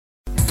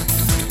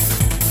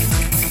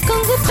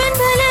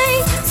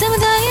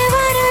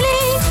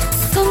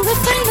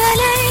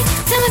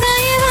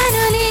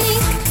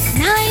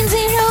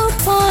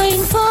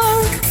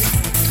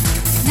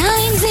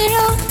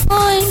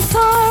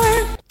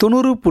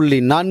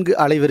90.4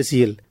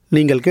 அலைவரிசையில்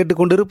நீங்கள்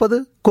கேட்டுக்கொண்டிருப்பது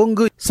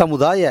கொங்கு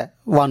சமுதாய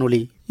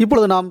வானொலி.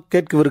 இப்பொழுது நாம்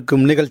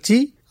கேட்கவிருக்கும் நிகழ்ச்சி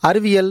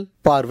அறிவியல்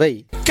பார்வை.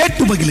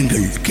 கேட்டு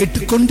மகிழுங்கள்,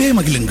 கேட்டுக்கொண்டே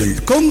மகிழுங்கள்.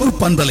 கொங்கு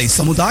பண்பலை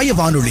சமுதாய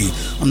வானொலி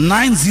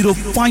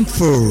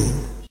 90.4.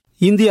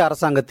 இந்திய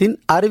அரசாங்கத்தின்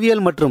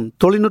அறிவியல் மற்றும்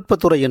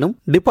தொழில்நுட்பத்துறை எனும்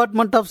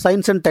டிபார்ட்மெண்ட் ஆஃப்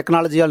சயின்ஸ் அண்ட்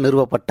டெக்னாலஜியால்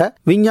நிறுவப்பட்ட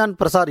விஞ்ஞான்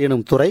பிரசார்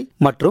எனும் துறை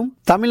மற்றும்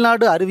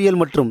தமிழ்நாடு அறிவியல்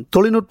மற்றும்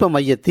தொழில்நுட்ப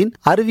மையத்தின்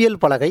அறிவியல்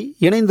பலகை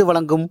இணைந்து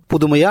வழங்கும்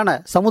புதுமையான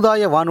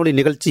சமுதாய வானொலி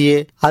நிகழ்ச்சியே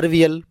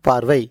அறிவியல்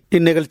பார்வை.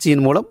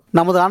 இந்நிகழ்ச்சியின் மூலம்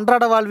நமது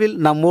அன்றாட வாழ்வில்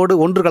நம்மோடு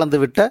ஒன்று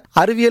கலந்துவிட்ட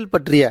அறிவியல்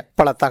பற்றிய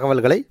பல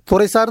தகவல்களை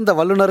துறை சார்ந்த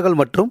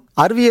வல்லுநர்கள் மற்றும்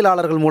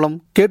அறிவியலாளர்கள் மூலம்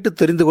கேட்டு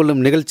தெரிந்து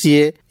கொள்ளும்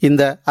நிகழ்ச்சியே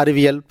இந்த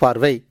அறிவியல்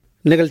பார்வை.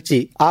 நிகழ்ச்சி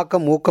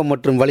ஆக்கம், ஊக்கம்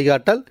மற்றும்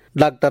வழிகாட்டல்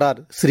டாக்டர்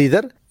ஆர்.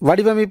 ஸ்ரீதர்.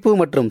 வடிவமைப்பு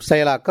மற்றும்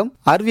செயலாக்கம்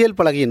அறிவியல்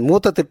பலகையின்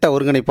மூத்த திட்ட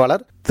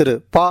ஒருங்கிணைப்பாளர் திரு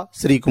பா.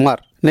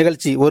 ஸ்ரீகுமார்.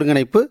 நிகழ்ச்சி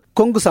ஒருங்கிணைப்பு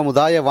கொங்கு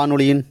சமுதாய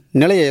வானொலியின்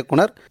நிலைய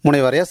இயக்குனர்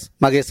முனைவர் எஸ்.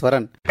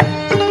 மகேஸ்வரன்.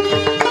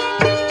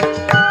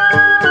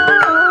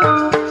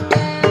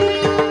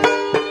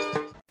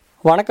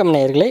 வணக்கம்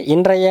நேயர்களே,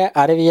 இன்றைய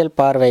அறிவியல்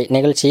பார்வை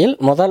நிகழ்ச்சியில்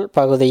முதல்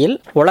பகுதியில்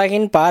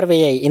உலகின்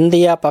பார்வையை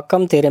இந்தியா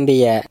பக்கம்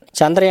திரும்பிய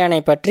சந்திரயானை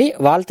பற்றி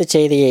வாழ்த்துச்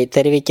செய்தியை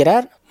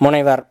தெரிவிக்கிறார்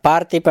முனைவர்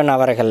பார்த்திபன்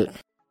அவர்கள்.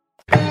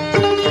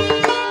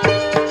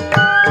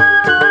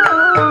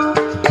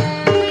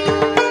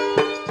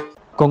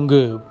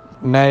 கொங்கு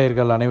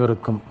நேயர்கள்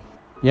அனைவருக்கும்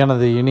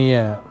எனது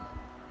இனிய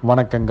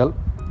வணக்கங்கள்.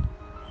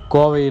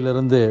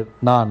 கோவையிலிருந்து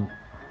நான்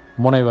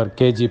முனைவர்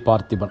கேஜி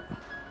பார்த்திபன்.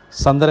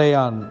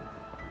 சந்திரயான்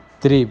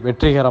 3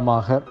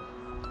 வெற்றிகரமாக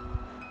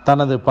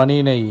தனது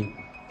பணியினை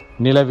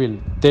நிலவில்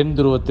தென்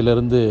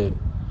துருவத்திலிருந்து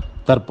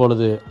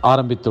தற்பொழுது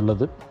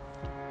ஆரம்பித்துள்ளது.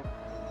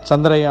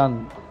 சந்திரயான்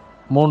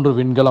 3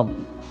 விண்கலம்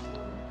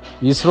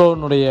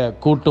இஸ்ரோனுடைய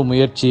கூட்டு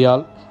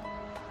முயற்சியால்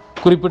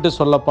குறிப்பிட்டு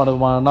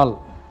சொல்லப்படுமானால்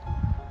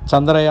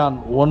சந்திரயான்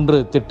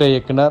 1 திட்ட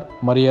இயக்குனர்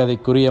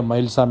மரியாதைக்குரிய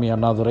மயில்சாமி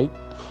அண்ணாதுரை,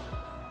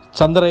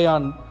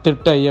 சந்திரயான்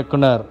திட்ட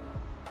இயக்குனர்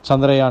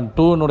சந்திரயான்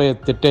 2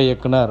 திட்ட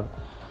இயக்குனர்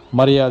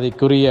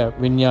மரியாதைக்குரிய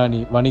விஞ்ஞானி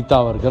வனிதா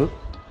அவர்கள்,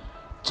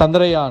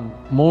 சந்திரயான்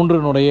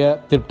 3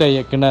 திட்ட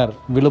இயக்குனர்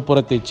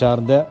விழுப்புரத்தை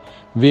சார்ந்த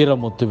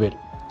வீரமுத்துவேல்.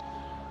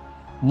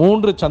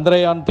 3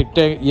 சந்திரயான்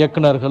திட்ட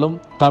இயக்குநர்களும்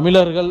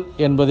தமிழர்கள்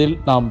என்பதில்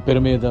நாம்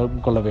பெருமிதம்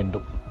கொள்ள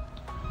வேண்டும்.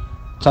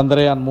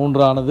 சந்திரயான்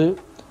 3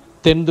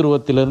 தென்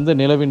துருவத்திலிருந்து,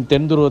 நிலவின்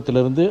தென்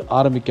துருவத்திலிருந்து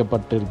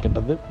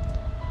ஆரம்பிக்கப்பட்டிருக்கின்றது.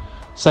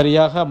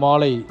 சரியாக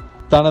மாலை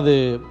தனது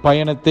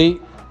பயணத்தை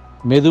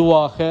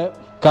மெதுவாக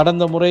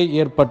கடந்த முறை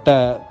ஏற்பட்ட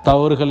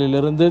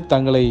தவறுகளிலிருந்து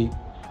தங்களை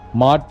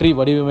மாற்றி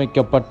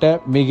வடிவமைக்கப்பட்ட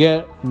மிக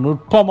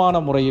நுட்பமான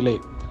முறையிலே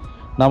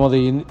நமது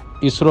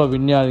இஸ்ரோ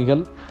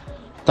விஞ்ஞானிகள்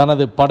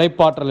தனது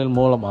படைப்பாற்றலின்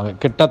மூலமாக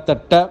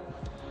கிட்டத்தட்ட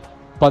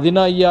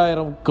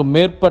 15,000க்கும்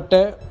மேற்பட்ட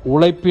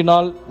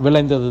உழைப்பினால்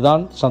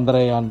விளைந்ததுதான்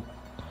சந்திரயான்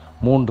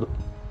 3.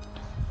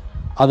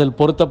 அதில்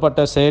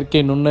பொருத்தப்பட்ட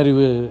செயற்கை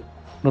நுண்ணறிவு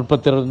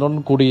நுட்பத்தினுடன்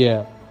கூடிய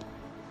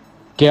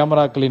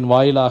கேமராக்களின்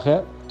வாயிலாக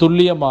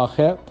துல்லியமாக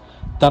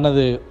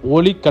தனது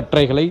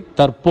ஒளிக்கற்றைகளை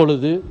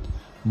தற்பொழுது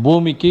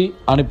பூமிக்கு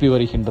அனுப்பி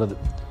வருகின்றது.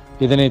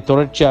 இதனை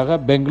தொடர்ச்சியாக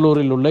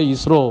பெங்களூரில் உள்ள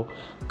இஸ்ரோ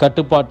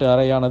கட்டுப்பாட்டு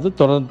அறையானது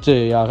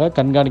தொடர்ச்சியாக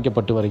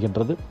கண்காணிக்கப்பட்டு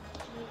வருகின்றது.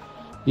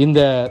 இந்த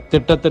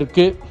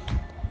திட்டத்திற்கு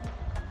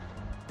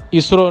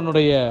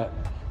இஸ்ரோனுடைய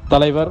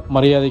தலைவர்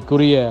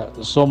மரியாதைக்குரிய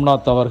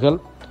சோம்நாத் அவர்கள்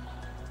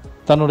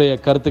தன்னுடைய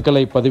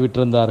கருத்துக்களை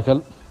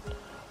பதிவிட்டிருந்தார்கள்.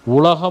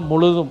 உலகம்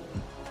முழுதும்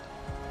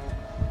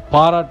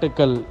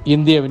பாராட்டுக்கள்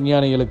இந்திய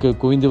விஞ்ஞானிகளுக்கு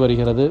குவிந்து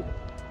வருகிறது.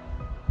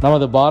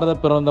 நமது பாரத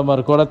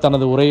பிரதமர் கூட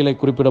தனது உரையிலை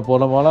குறிப்பிட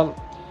போனால்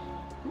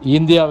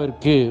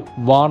இந்தியாவிற்கு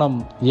வானம்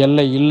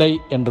எல்லை இல்லை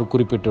என்று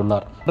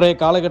குறிப்பிட்டுள்ளார். இன்றைய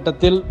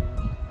காலகட்டத்தில்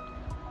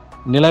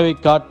நிலவை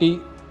காட்டி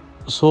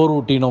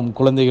சோறூட்டினோம்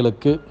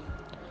குழந்தைகளுக்கு,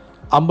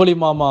 அம்புலி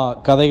மாமா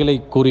கதைகளை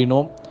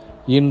கூறினோம்.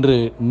 இன்று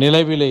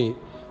நிலவிலே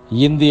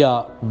இந்தியா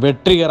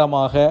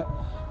வெற்றிகரமாக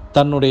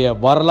தன்னுடைய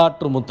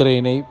வரலாற்று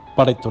முத்திரையினை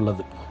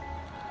படைத்துள்ளது.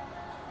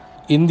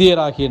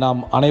 இந்தியராகிய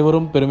நாம்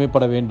அனைவரும்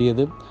பெருமைப்பட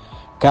வேண்டியது,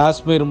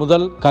 காஷ்மீர்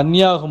முதல்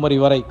கன்னியாகுமரி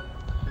வரை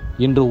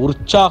இன்று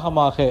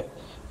உற்சாகமாக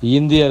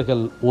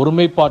இந்தியர்கள்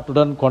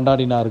ஒருமைப்பாட்டுடன்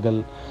கொண்டாடினார்கள்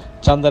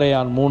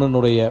சந்திரயான்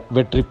 3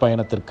 வெற்றி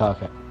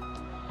பயணத்திற்காக.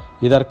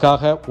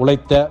 இதற்காக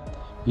உழைத்த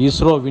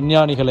இஸ்ரோ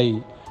விஞ்ஞானிகளை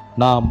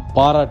நாம்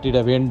பாராட்டிட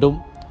வேண்டும்.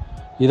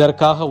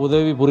 இதற்காக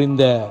உதவி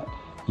புரிந்த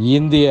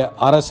இந்திய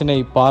அரசினை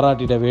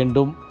பாராட்டிட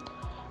வேண்டும்.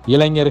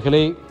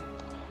 இளைஞர்களே,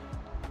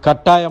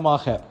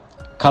 கட்டாயமாக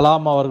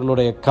கலாம்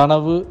அவர்களுடைய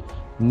கனவு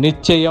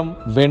நிச்சயம்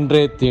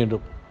வென்றே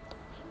தீண்டும்.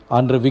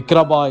 அன்று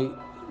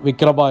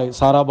விக்ரபாய்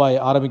சாராபாய்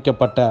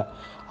ஆரம்பிக்கப்பட்ட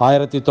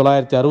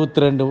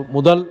 1962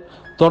 முதல்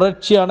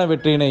தொடர்ச்சியான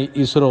வெற்றியினை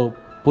இஸ்ரோ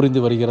புரிந்து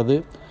வருகிறது.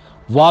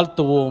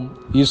 வாழ்த்துவோம்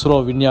இஸ்ரோ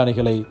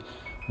விஞ்ஞானிகளை.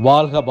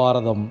 வாழ்க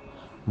பாரதம்,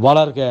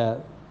 வளர்க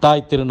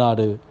தாய்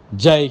திருநாடு.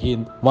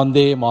 ஜெய்ஹிந்த்,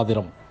 வந்தே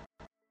மாதிரம்.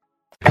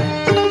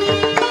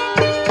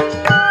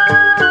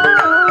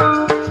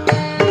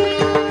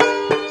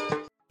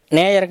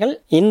 நேயர்கள்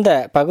இந்த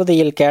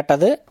பகுதியில்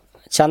கேட்டது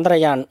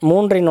சந்திரயான்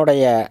 3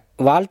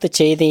 வாழ்த்துச்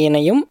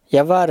செய்தியினையும்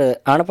எவ்வாறு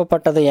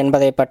அனுப்பப்பட்டது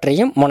என்பதை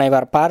பற்றியும்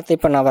முனைவர்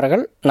பார்த்திபன்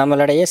அவர்கள்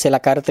நம்மளிடையே சில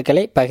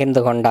கருத்துக்களை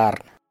பகிர்ந்து கொண்டார்.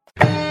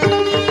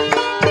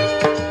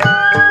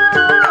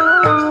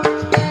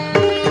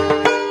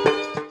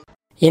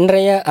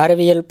 இன்றைய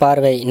அறிவியல்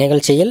பார்வை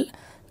நிகழ்ச்சியில்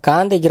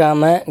காந்தி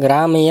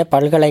கிராமிய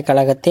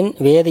பல்கலைக்கழகத்தின்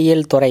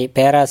வேதியியல் துறை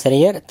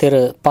பேராசிரியர்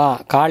திரு பா.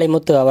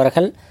 காளிமுத்து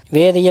அவர்கள்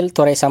வேதியியல்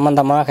துறை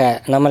சம்பந்தமாக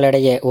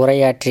நம்மளிடையே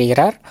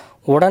உரையாற்றுகிறார்.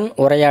 உடன்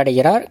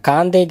உரையாடுகிறார்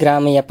காந்தி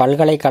கிராமிய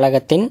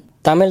பல்கலைக்கழகத்தின்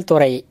தமிழ்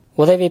துறை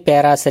உதவி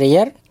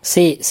பேராசிரியர்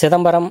சி.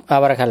 சிதம்பரம்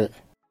அவர்கள்.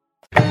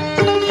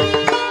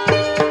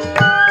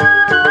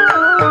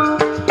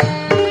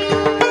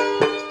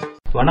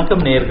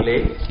 வணக்கம் நேயர்களே,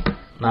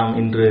 நாம்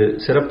இன்று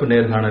சிறப்பு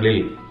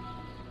நேர்காணலில்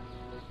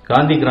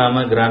காந்தி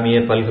கிராமிய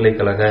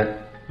பல்கலைக்கழக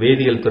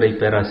வேதியியல் துறை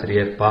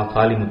பேராசிரியர் பா.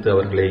 காளிமுத்து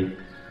அவர்களை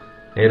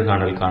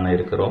நேர்காணல் காண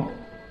இருக்கிறோம்.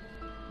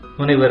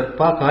 முனைவர்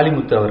பா.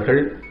 காளிமுத்து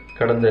அவர்கள்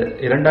கடந்த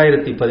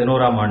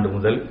 2011ஆம் ஆண்டு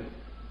முதல்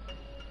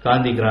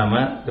காந்தி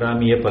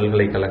கிராமிய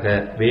பல்கலைக்கழக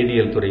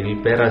வேதியியல் துறையில்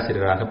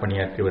பேராசிரியராக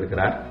பணியாற்றி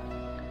வருகிறார்.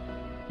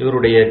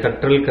 இவருடைய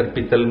கற்றல்,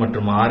 கற்பித்தல்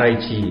மற்றும்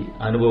ஆராய்ச்சி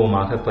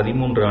அனுபவமாக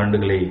 13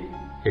 ஆண்டுகளை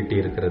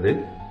எட்டியிருக்கிறது.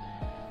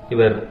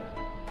 இவர்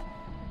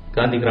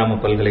காந்தி கிராம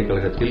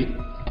பல்கலைக்கழகத்தில்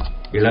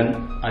இளங்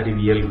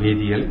அறிவியல்,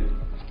 வேதியியல்,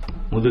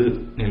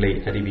 முதுநிலை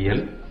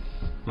அறிவியல்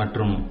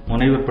மற்றும்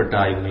முனைவர் பட்ட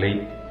ஆய்வுகளை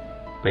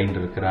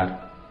பயின்றிருக்கிறார்.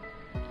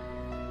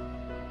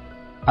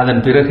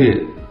 அதன் பிறகு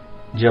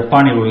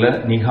ஜப்பானில் உள்ள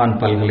நிஹான்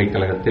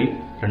பல்கலைக்கழகத்தில்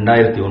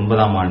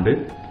 2009ஆம் ஆண்டு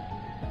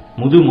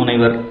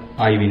முதுமுனைவர்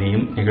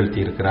ஆய்வினையும்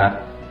நிகழ்த்தியிருக்கிறார்.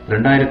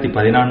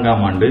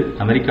 2014ஆம் ஆண்டு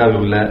அமெரிக்காவில்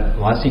உள்ள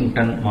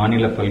வாஷிங்டன்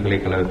மாநில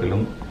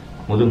பல்கலைக்கழகத்திலும்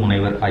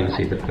முதுமுனைவர் ஆய்வு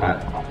செய்திருக்கிறார்.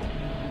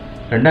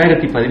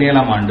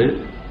 2017ஆம் ஆண்டு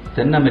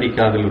தென்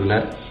அமெரிக்காவில் உள்ள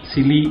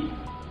சிலி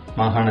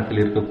மாகாணத்தில்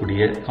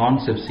இருக்கக்கூடிய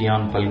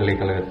கான்செப்சியான்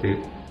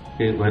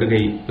பல்கலைக்கழகத்திற்கு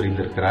வருகை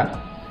புரிந்திருக்கிறார்.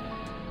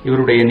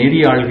 இவருடைய நெறி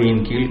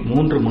ஆள்கையின் கீழ்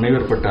 3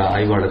 முனைவர் பட்ட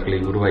ஆய்வாளர்களை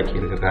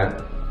உருவாக்கியிருக்கிறார்.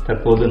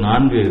 தற்போது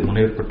 4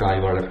 முனைவர் பட்ட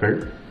ஆய்வாளர்கள்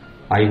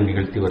ஆய்வு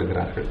நிகழ்த்தி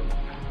வருகிறார்கள்.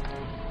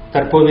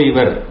 தற்போது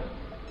இவர்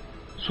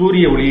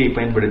சூரிய ஒளியை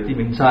பயன்படுத்தி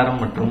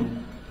மின்சாரம் மற்றும்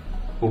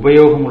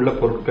உபயோகமுள்ள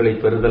பொருட்களை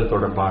பெறுதல்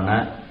தொடர்பான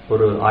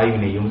ஒரு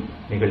ஆய்வினையும்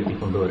நிகழ்த்தி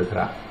கொண்டு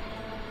வருகிறார்.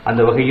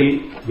 அந்த வகையில்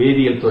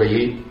வேதியியல்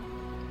துறையில்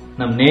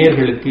நம்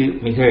நேயர்களுக்கு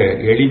மிக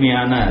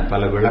எளிமையான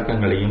பல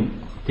விளக்கங்களையும்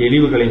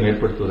தெளிவுகளையும்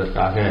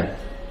ஏற்படுத்துவதற்காக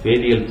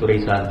வேதியியல் துறை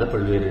சார்ந்த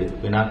பல்வேறு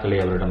வினாக்களை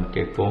அவரிடம்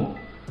கேட்போம்.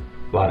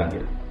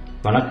 வாருங்கள்.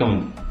 வணக்கம்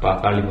பா.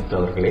 காளிமுத்து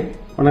அவர்களே.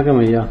 வணக்கம்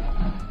ஐயா.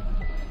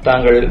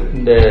 தாங்கள்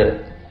இந்த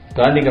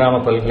காந்தி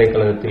கிராம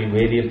பல்கலைக்கழகத்தில்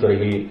வேதியியல்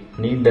துறையில்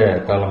நீண்ட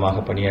காலமாக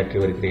பணியாற்றி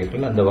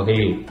வருகிறீர்கள். அந்த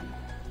வகையில்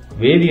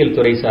வேதியியல்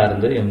துறை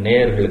சார்ந்து எம்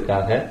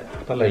நேயர்களுக்காக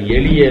பல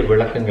எளிய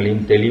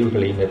விளக்கங்களையும்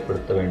தெளிவுகளையும்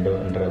ஏற்படுத்த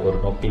வேண்டும் என்ற ஒரு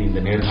நோக்கில் இந்த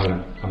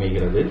நேர்காணல்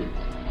அமைகிறது.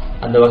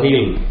 அந்த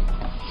வகையில்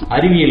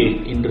அறிவியல்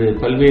இன்று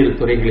பல்வேறு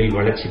துறைகளில்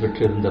வளர்ச்சி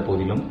பெற்றிருந்த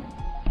போதிலும்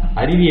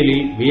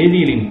அறிவியலில்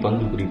வேதியியலின்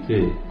பங்கு குறித்து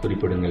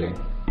குறிப்பிடுங்களேன்.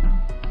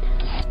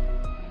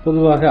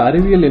 பொதுவாக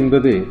அறிவியல்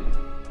என்பது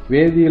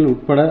வேதியியல்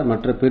உட்பட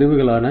மற்ற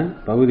பிரிவுகளான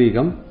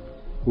பௌதீகம்,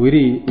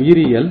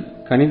 உயிரியல்,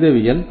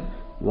 கணிதவியல்,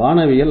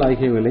 வானவியல்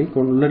ஆகியவைகளை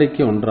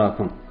உள்ளடக்கிய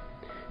ஒன்றாகும்.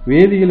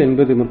 வேதியியல்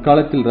என்பது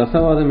முற்காலத்தில்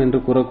ரசவாதம் என்று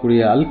கூறக்கூடிய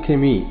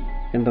அல்கெமி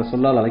என்ற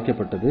சொல்லால்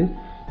அழைக்கப்பட்டது.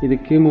 இது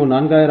கிமு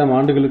 4000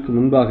 ஆண்டுகளுக்கு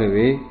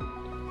முன்பாகவே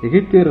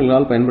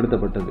எகிப்தியர்களால்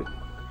பயன்படுத்தப்பட்டது.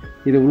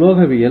 இது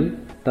உலோகவியல்,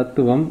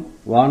 தத்துவம்,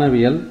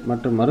 வானவியல்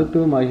மற்றும்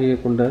மருத்துவம் ஆகிய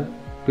கொண்ட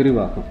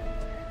பிரிவாகும்.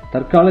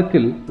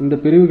 தற்காலத்தில் இந்த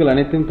பிரிவுகள்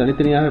அனைத்தும்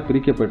தனித்தனியாக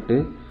பிரிக்கப்பட்டு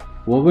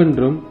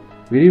ஒவ்வொன்றும்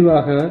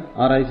விரிவாக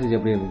ஆராய்ச்சி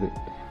செய்யப்படுகிறது.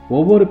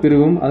 ஒவ்வொரு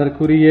பிரிவும்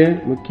அதற்குரிய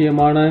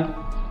முக்கியமான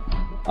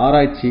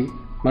ஆராய்ச்சி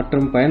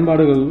மற்றும்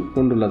பயன்பாடுகள்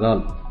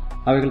கொண்டுள்ளதால்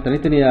அவைகள்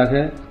தனித்தனியாக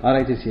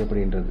ஆராய்ச்சி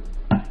செய்யப்படுகின்றது.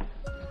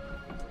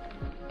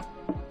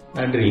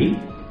 நன்றி.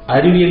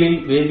 அறிவியலில்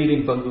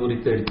வேதியியலின் பங்கு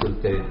குறித்து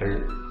எடுத்திருக்கிறீர்கள்.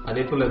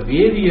 அதே போல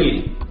வேதியியல்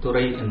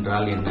துறை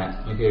என்றால் என்ன?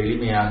 மிக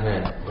எளிமையாக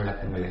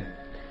விளக்குங்களேன்.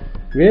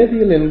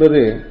 வேதியியல்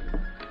என்பது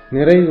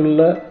நிறையுள்ள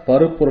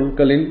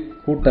பருப்பொருட்களின்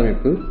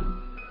கூட்டமைப்பு,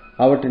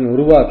 அவற்றின்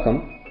உருவாக்கம்,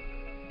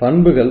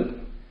 பண்புகள்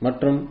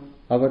மற்றும்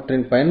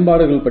அவற்றின்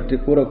பயன்பாடுகள் பற்றி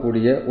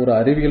கூறக்கூடிய ஒரு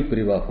அறிவியல்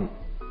பிரிவாகும்.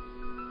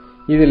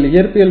 இதில்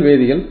இயற்பியல்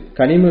வேதியியல்,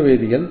 கனிம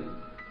வேதியியல்,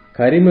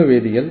 கரிம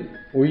வேதியியல்,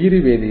 உயிரி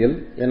வேதியியல்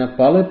என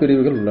பல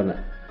பிரிவுகள் உள்ளன.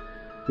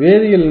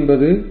 வேதியியல்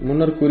என்பது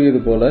முன்னர் கூறியது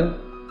போல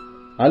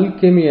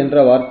அல்கெமி என்ற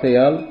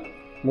வார்த்தையால்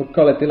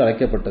முற்காலத்தில்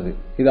அழைக்கப்பட்டது.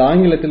 இது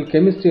ஆங்கிலத்தில்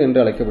கெமிஸ்ட்ரி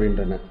என்று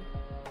அழைக்கப்படுகின்றன.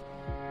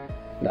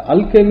 இந்த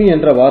அல்கெமி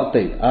என்ற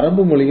வார்த்தை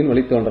அரபு மொழியின்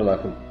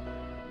வழித்தோன்றலாகும்.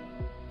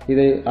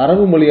 இது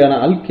அரபு மொழியான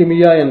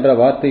அல்கெமியா என்ற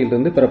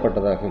வார்த்தையிலிருந்து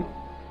பெறப்பட்டதாகும்.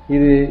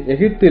 இது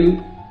எகிப்தில்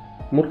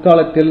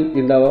முற்காலத்தில்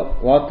இந்த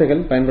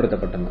வார்த்தைகள்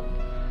பயன்படுத்தப்பட்டன.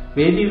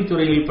 வேதியியல்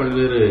துறையில்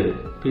பல்வேறு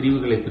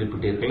பிரிவுகளை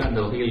குறிப்பிட்டீர்கள். அந்த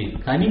வகையில்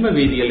கனிம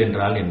வேதியியல்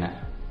என்றால் என்ன?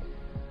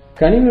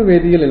 கனிம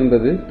வேதியியல்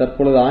என்பது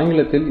தற்பொழுது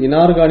ஆங்கிலத்தில்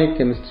இனார்கானிக்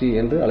கெமிஸ்ட்ரி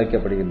என்று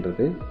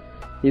அழைக்கப்படுகின்றது.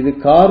 இது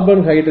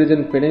கார்பன்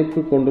ஹைட்ரஜன் பிணைப்பு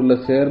கொண்டுள்ள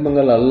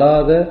சேர்மங்கள்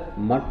அல்லாத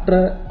மற்ற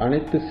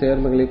அனைத்து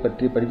சேர்மங்களை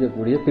பற்றி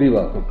படிக்கக்கூடிய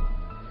பிரிவாகும்.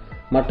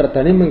 மற்ற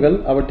தனிமங்கள்,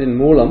 அவற்றின்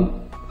மூலம்,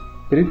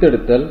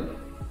 பிரித்தெடுத்தல்,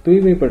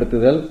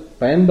 தூய்மைப்படுத்துதல்,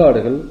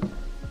 பயன்பாடுகள்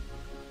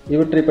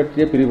இவற்றை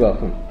பற்றிய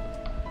பிரிவாகும்.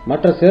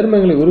 மற்ற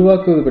சேர்மங்களை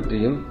உருவாக்குவது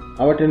பற்றியும்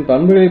அவற்றின்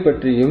பண்புகளை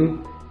பற்றியும்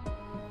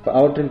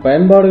அவற்றின்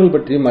பயன்பாடுகள்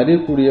பற்றியும்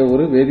அறியக்கூடிய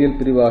ஒரு வேதியியல்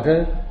பிரிவாக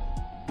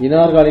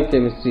இன்ஆர்கானிக்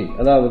கெமிஸ்ட்ரி,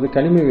 அதாவது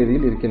கனிம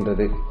வேதியியல்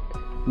இருக்கின்றது.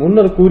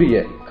 முன்னர் கூறிய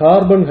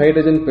கார்பன்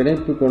ஹைட்ரஜன்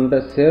பிணைப்பு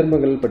கொண்ட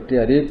சேர்மங்கள் பற்றி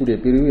அறியக்கூடிய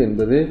பிரிவு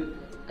என்பது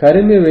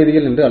கரிம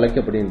வேதியியல் என்று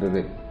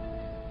அழைக்கப்படுகின்றது.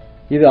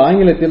 இது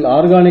ஆங்கிலத்தில்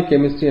ஆர்கானிக்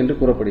கெமிஸ்ட்ரி என்று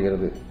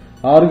கூறப்படுகிறது.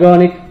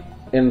 ஆர்கானிக்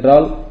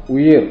என்றால்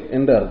உயிர்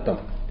என்று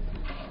அர்த்தம்.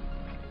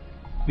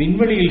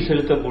 விண்வெளியில்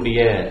செலுத்தக்கூடிய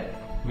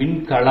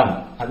விண்கலம்,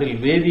 அதில்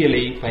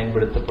வேதியியலை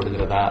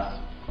பயன்படுத்தப்படுகிறதா?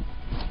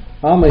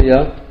 ஆமையா,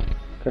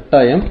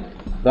 கட்டாயம்.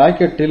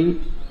 ராக்கெட்டில்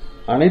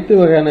அனைத்து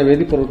வகையான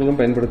வேதிப்பொருட்களும்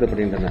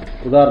பயன்படுத்தப்படுகின்றன.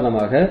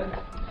 உதாரணமாக,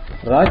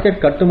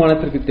 ராக்கெட்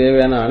கட்டுமானத்திற்கு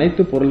தேவையான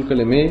அனைத்து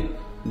பொருட்களுமே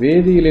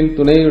வேதியியலின்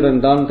துணையுடன்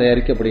தான்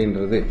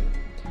தயாரிக்கப்படுகின்றது.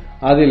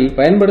 அதில்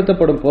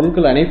பயன்படுத்தப்படும்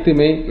பொருட்கள்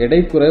அனைத்துமே எடை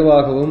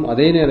குறைவாகவும்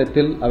அதே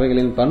நேரத்தில்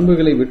அவைகளின்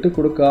பண்புகளை விட்டுக்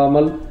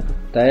கொடுக்காமல்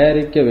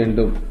தயாரிக்க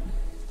வேண்டும்.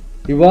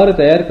 இவ்வாறு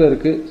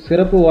தயாரிப்பதற்கு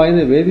சிறப்பு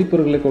வாய்ந்த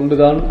வேதிப்பொருட்களை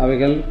கொண்டுதான்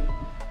அவைகள்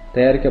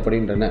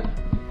தயாரிக்கப்படுகின்றன.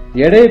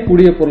 எடை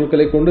கூடிய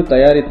பொருட்களை கொண்டு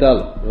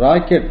தயாரித்தால்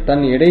ராக்கெட்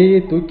தன் எடையை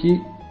தூக்கி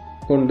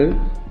கொண்டு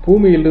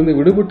பூமியிலிருந்து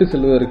விடுபட்டு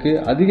செல்வதற்கு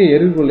அதிக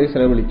எரிபொருளை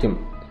செலவழிக்கும்.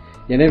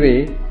 எனவே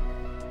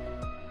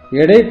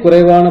எடை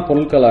குறைவான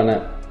பொருட்களான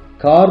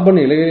கார்பன்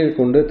இழைகளை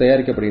கொண்டு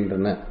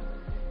தயாரிக்கப்படுகின்றன.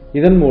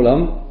 இதன்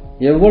மூலம்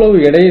எவ்வளவு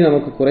எடை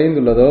நமக்கு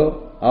குறைந்துள்ளதோ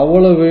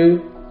அவ்வளவு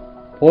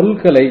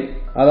பொருட்களை,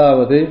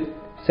 அதாவது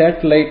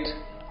சேட்டலைட்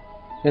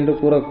என்று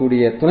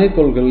கூறக்கூடிய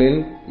துணைக்கோள்களின்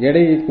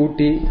எடையை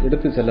கூட்டி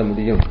எடுத்து செல்ல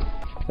முடியும்.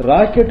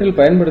 ராக்கெட்டில்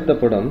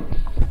பயன்படுத்தப்படும்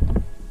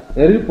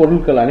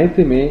எரிபொருட்கள்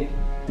அனைத்துமே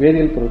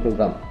வேதியியல் பொருட்கள்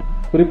தான்.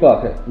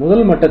 குறிப்பாக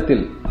முதல்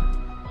மட்டத்தில்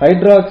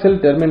ஹைட்ராக்சில்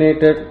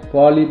டெர்மினேட்டட்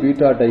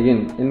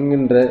பாலிபியூட்டாடையின்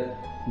என்கின்ற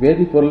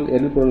வேதிப்பொருள்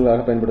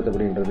எரிபொருளாக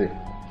பயன்படுத்தப்படுகின்றது.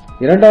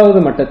 இரண்டாவது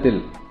மட்டத்தில்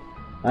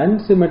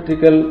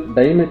அன்சிமெட்ரிக்கல்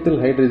டைமெத்தில்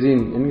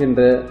ஹைட்ரஜன்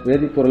என்கின்ற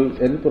வேதிப்பொருள்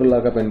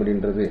எரிபொருளாக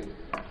பயன்படுகின்றது.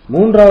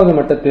 மூன்றாவது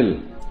மட்டத்தில்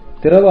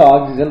திரவ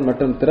ஆக்சிஜன்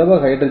மற்றும் திரவ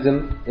ஹைட்ரஜன்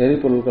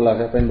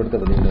எரிபொருட்களாக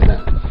பயன்படுத்தப்படுகின்றன.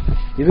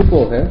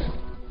 இதுபோக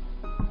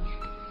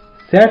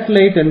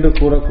சேட்டலைட் என்று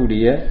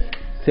கூறக்கூடிய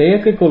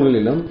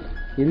செயற்கைக்கோள்களிலும்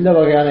இந்த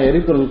வகையான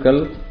எரிபொருட்கள்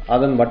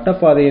அதன்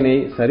வட்டப்பாதையினை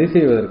சரி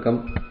செய்வதற்கும்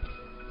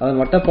அதன்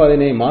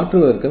வட்டப்பாதையினை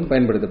மாற்றுவதற்கும்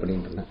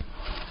பயன்படுத்தப்படுகின்றன.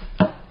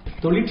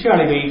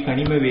 தொழிற்சாலைகளில்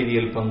கனிம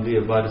வேதியியல் பங்கு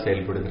எவ்வாறு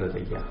செயல்படுகிறது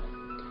ஐயா?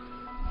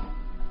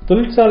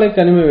 தொழிற்சாலை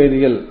கனிம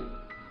வேதியியல்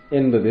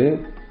என்பது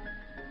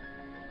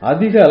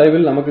அதிக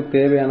அளவில் நமக்கு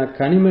தேவையான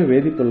கனிம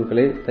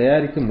வேதிப்பொருட்களை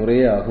தயாரிக்கும்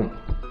முறையே ஆகும்.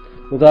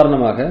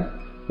 உதாரணமாக,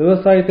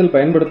 விவசாயத்தில்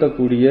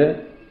பயன்படுத்தக்கூடிய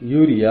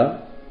urea,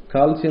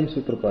 calcium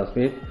super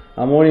phosphate,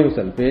 ammonium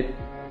sulphate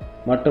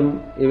மற்றும்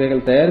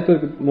இவைகள்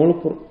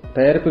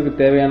தயாரிப்பிற்கு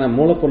தேவையான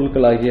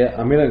மூலப்பொருட்களாகிய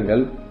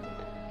அமிலங்கள்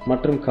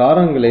மற்றும்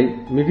காரங்களை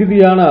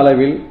மிகுதியான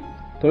அளவில்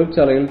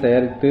தொழிற்சாலைகள்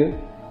தயாரித்து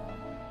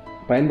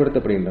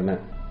பயன்படுத்தப்படுகின்றன.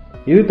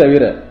 இது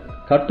தவிர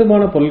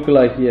கட்டுமான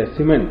பொருட்களாகிய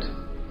சிமெண்ட்,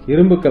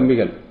 இரும்பு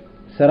கம்பிகள்,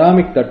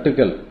 செராமிக்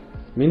தட்டுகள்,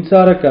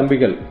 மின்சார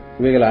கம்பிகள்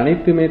இவைகள்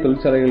அனைத்துமே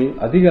தொழிற்சாலைகளில்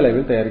அதிக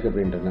அளவில்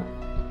தயாரிக்கப்படுகின்றன.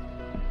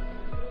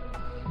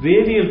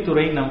 வேதியியல்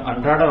துறை நம்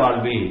அன்றாட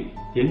வாழ்வில்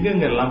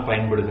எங்கெங்கெல்லாம்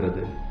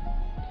பயன்படுகிறது?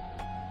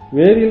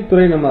 வேதியியல்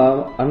துறை நம்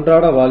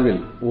அன்றாட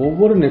வாழ்வில்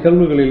ஒவ்வொரு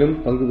நிகழ்வுகளிலும்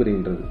பங்கு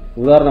பெறுகின்றது.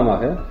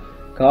 உதாரணமாக,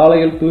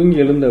 காலையில் தூங்கி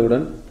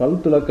எழுந்தவுடன்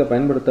பல் துலக்க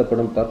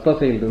பயன்படுத்தப்படும்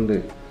பற்பசையிலிருந்து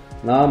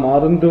நாம்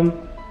அருந்தும்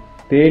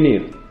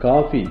தேநீர்,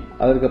 காஃபி,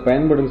 அதற்கு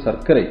பயன்படும்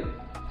சர்க்கரை,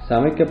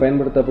 சமைக்க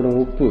பயன்படுத்தப்படும்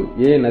உப்பு,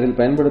 ஏன் அதில்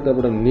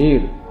பயன்படுத்தப்படும்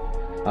நீர்,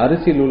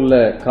 அரிசியில் உள்ள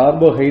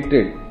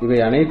கார்போஹைட்ரேட் இவை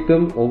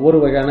அனைத்தும் ஒவ்வொரு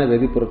வகையான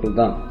வேதிப்பொருட்கள்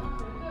தான்.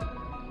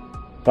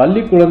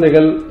 பள்ளி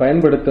குழந்தைகள்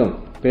பயன்படுத்தும்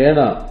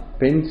பேனா,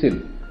 பென்சில்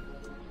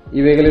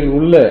இவைகளில்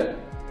உள்ள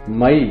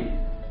மை,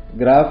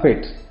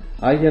 கிராஃபைட்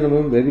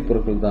ஆகியனவும்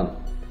வேதிப்பொருட்கள் தான்.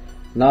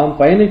 நாம்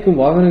பயணிக்கும்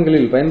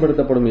வாகனங்களில்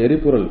பயன்படுத்தப்படும்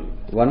எரிபொருள்,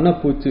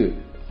 வண்ணப்பூச்சு,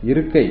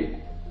 இருக்கை,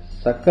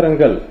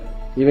 சக்கரங்கள்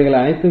இவைகள்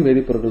அனைத்தும்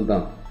வேதிப்பொருட்கள்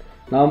தான்.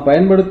 நாம்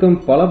பயன்படுத்தும்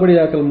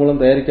பலபடியாக்கல்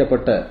மூலம்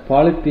தயாரிக்கப்பட்ட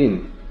பாலித்தீன்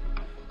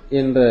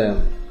என்ற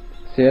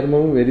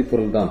சேர்மமும்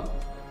வேதிப்பொருள் தான்.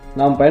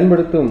 நாம்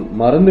பயன்படுத்தும்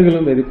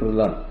மருந்துகளும்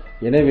வேதிப்பொருள் தான்.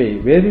 எனவே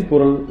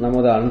வேதிப்பொருள்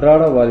நமது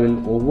அன்றாட வாழ்வில்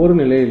ஒவ்வொரு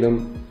நிலையிலும்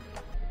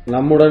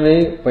நம்முடனே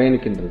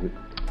பயணிக்கின்றது.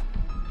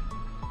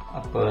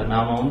 அப்ப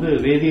நாம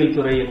வேதியியல்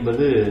துறை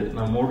என்பது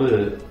நம்மோடு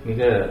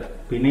மிக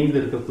பிணைந்து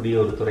இருக்கக்கூடிய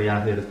ஒரு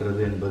துறையாக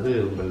இருக்கிறது என்பது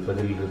உங்கள்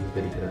பதிலிலிருந்து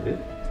தெரிகிறது.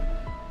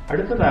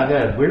 அடுத்ததாக,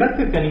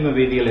 விளக்கு கனிம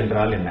வேதியியல்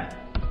என்றால் என்ன?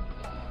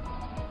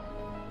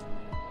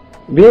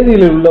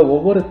 வேதியியலில் உள்ள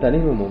ஒவ்வொரு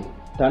தனிமமும்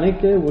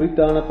தனக்கே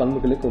உரித்தான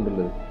பண்புகளை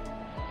கொண்டுள்ளது.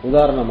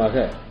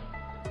 உதாரணமாக,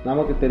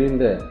 நமக்கு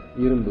தெரிந்த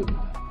இரும்பு,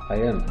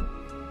 அயன்,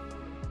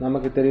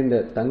 நமக்கு தெரிந்த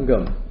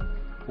தங்கம்,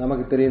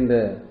 நமக்கு தெரிந்த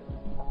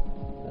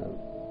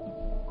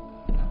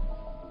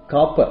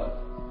காப்பர்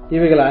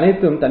இவைகள்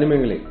அனைத்தும்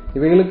தனிமங்களே.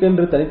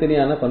 இவைகளுக்கென்று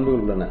தனித்தனியான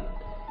பண்புகள் உள்ளன.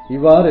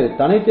 இவ்வாறு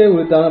தனக்கே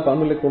உரித்தான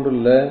பண்புகளை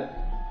கொண்டுள்ள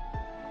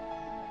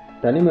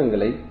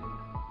தனிமங்களை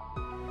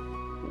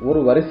ஒரு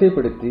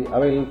வரிசைப்படுத்தி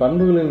அவைகளின்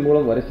பண்புகளின்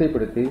மூலம்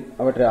வரிசைப்படுத்தி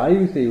அவற்றை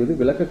ஆய்வு செய்வது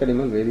விளக்க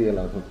கனிம வேதியியல்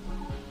ஆகும்.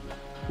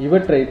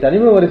 இவற்றை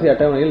தனிம வரிசை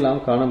அட்டவணையில்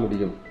நாம் காண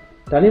முடியும்.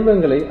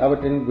 தனிமங்களை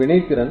அவற்றின்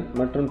வினைத்திறன்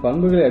மற்றும்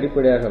பண்புகளை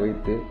அடிப்படையாக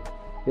வைத்து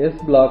S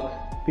black,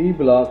 P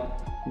black,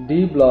 D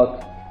black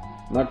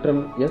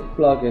மற்றும் F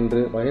பிளாக்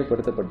என்று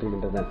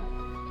வகைப்படுத்தப்பட்டிருக்கின்றன.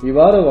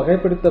 இவ்வாறு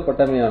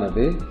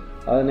வகைப்படுத்தப்பட்டமையானது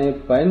அதனை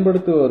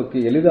பயன்படுத்துவோருக்கு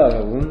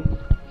எளிதாகவும்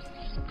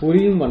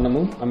புரியும்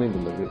வண்ணமும்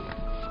அமைந்துள்ளது.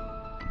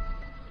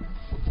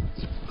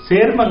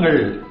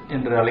 சேர்மங்கள்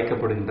என்று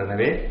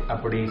அழைக்கப்படுகின்றனவே,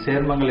 அப்படி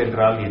சேர்மங்கள்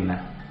என்றால் என்ன?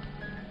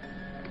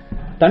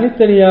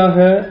 தனித்தனியாக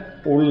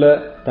உள்ள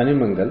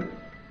தனிமங்கள்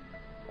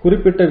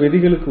குறிப்பிட்ட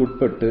விதிகளுக்கு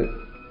உட்பட்டு,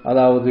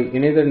 அதாவது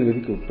இணைதலின்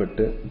விதிக்கு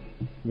உட்பட்டு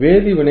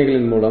வேதி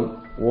வினைகளின் மூலம்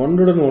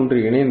ஒன்றுடன் ஒன்று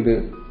இணைந்து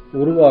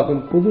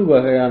உருவாகும் புது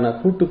வகையான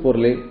கூட்டுப்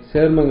பொருளை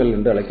சேர்மங்கள்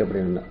என்று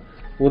அழைக்கப்படுகின்றன.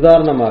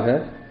 உதாரணமாக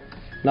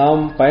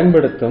நாம்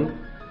பயன்படுத்தும்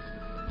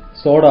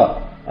சோடா,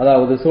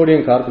 அதாவது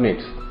சோடியம்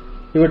கார்பனேட்,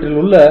 இவற்றில்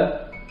உள்ள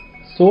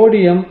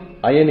சோடியம்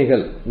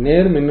அயனிகள்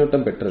நேர்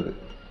மின்னூட்டம் பெற்றது,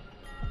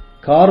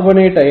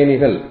 கார்பனேட்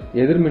அயனிகள்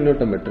எதிர்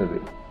மின்னூட்டம் பெற்றது.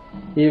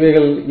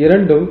 இவைகள்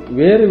இரண்டும்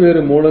வேறு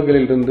வேறு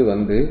மூலங்களிலிருந்து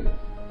வந்து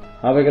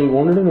அவைகள்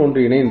ஒன்றுடன் ஒன்று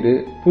இணைந்து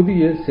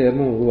புதிய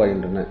சேர்மம்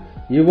உருவாகின்றன.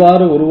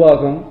 இவ்வாறு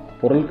உருவாகும்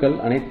பொருட்கள்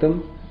அனைத்தும்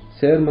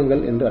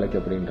சேர்மங்கள் என்று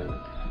அழைக்கப்படுகின்றன.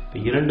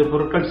 இரண்டு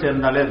பொருட்கள்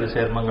சேர்ந்தாலே அது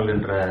சேர்மங்கள்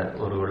என்ற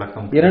ஒரு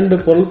விளக்கம். இரண்டு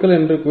பொருட்கள்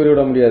என்று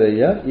கூறிவிட முடியாது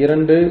ஐயா.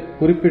 இரண்டு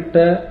குறிப்பிட்ட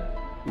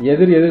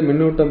எதிர் எதிர்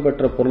மின்னூட்டம்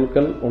பெற்ற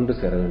பொருட்கள் ஒன்று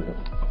சேர வேண்டும்.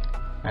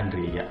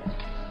 நன்றி ஐயா.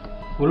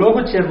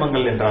 உலோக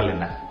சேர்மங்கள் என்றால்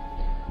என்ன?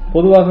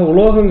 பொதுவாக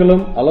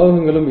உலோகங்களும்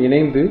அலோகங்களும்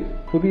இணைந்து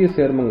புதிய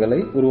சேர்மங்களை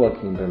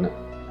உருவாக்குகின்றன.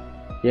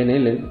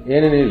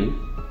 ஏனெனில்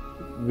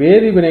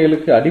வேதி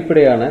வினைகளுக்கு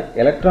அடிப்படையான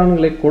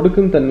எலக்ட்ரான்களை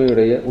கொடுக்கும்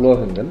தன்மையுடைய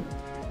உலோகங்கள்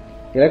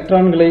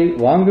எலக்ட்ரான்களை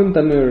வாங்கும்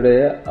தன்மையுடைய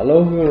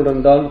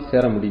அலோகங்களுடன் தான்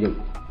சேர முடியும்.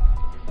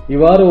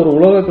 இவ்வாறு ஒரு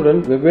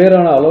உலோகத்துடன்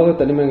வெவ்வேறான அலோக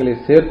தனிமங்களை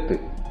சேர்த்து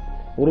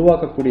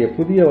உருவாக்கக்கூடிய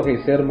புதிய வகை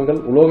சேர்மங்கள்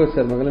உலோக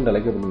சேர்மங்கள் என்று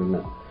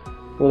அழைக்கப்படுகின்றன.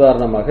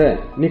 உதாரணமாக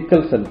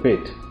நிக்கல்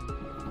சல்பேட்.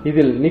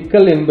 இதில்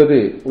நிக்கல் என்பது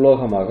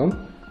உலோகமாகும்,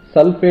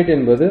 சல்பேட்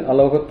என்பது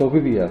அலோக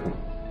தொகுதியாகும்.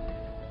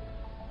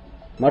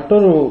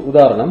 மற்றொரு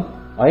உதாரணம்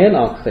அயன்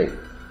ஆக்சைடு.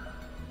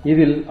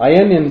 இதில்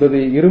அயன் என்பது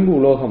இரும்பு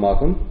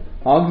உலோகமாகும்,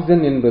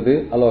 ஆக்சிஜன் என்பது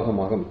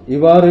அலோகமாகும்.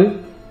 இவ்வாறு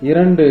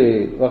இரண்டு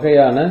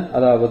வகையான,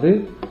 அதாவது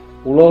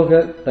உலோக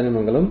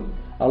தனிமங்களும்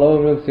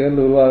அலோகங்களும்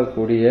சேர்ந்து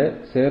உருவாகக்கூடிய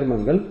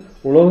சேர்மங்கள்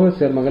உலோக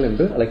சேர்மங்கள்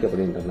என்று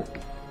அழைக்கப்படுகின்றன.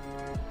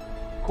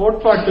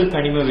 கோட்பாட்டு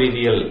கனிம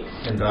வேதியியல்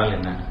என்றால்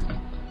என்ன?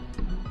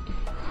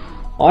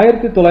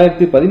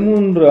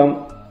 1913ஆம்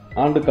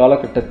ஆண்டு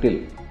காலகட்டத்தில்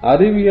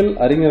அறிவியல்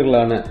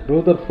அறிஞர்களான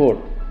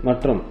ரூதர்ஃபோர்ட்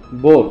மற்றும்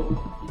போர்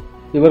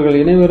இவர்கள்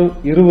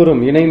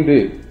இருவரும் இணைந்து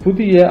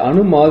புதிய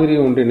அணு மாதிரி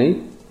ஒன்றினை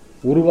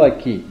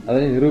உருவாக்கி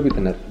அதனை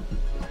நிரூபித்தனர்.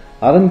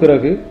 அதன்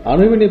பிறகு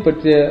அணுவினை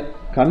பற்றிய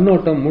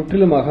கண்ணோட்டம்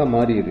முற்றிலுமாக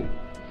மாறியது.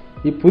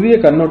 இப்புதிய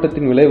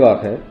கண்ணோட்டத்தின்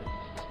விளைவாக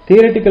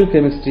தியரிட்டிக்கல்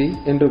கெமிஸ்ட்ரி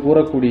என்று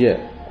கூறக்கூடிய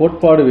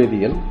கோட்பாடு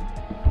வேதியியல்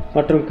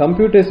மற்றும்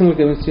கம்ப்யூட்டேஷனல்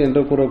கெமிஸ்ட்ரி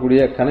என்று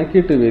கூறக்கூடிய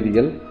கணக்கீட்டு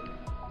வேதியியல்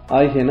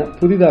ஆகியன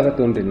புதிதாக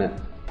தோன்றின.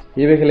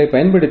 இவைகளை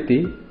பயன்படுத்தி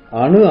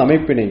அணு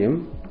அமைப்பினையும்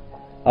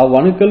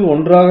அவ்வணுக்கள்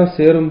ஒன்றாக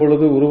சேரும்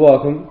பொழுது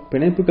உருவாகும்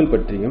பிணைப்புகள்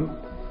பற்றியும்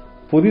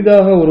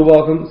புதிதாக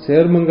உருவாகும்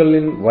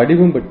சேர்மங்களின்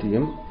வடிவம்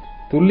பற்றியும்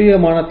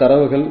துல்லியமான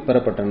தரவுகள்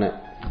பெறப்பட்டன.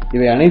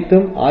 இவை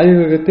அனைத்தும்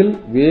ஆய்வகத்தில்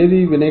வேதி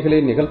வினைகளை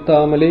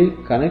நிகழ்த்தாமலே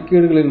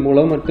கணக்கீடுகளின்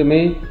மூலம்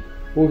மட்டுமே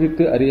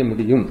ஊகித்து அறிய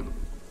முடியும்.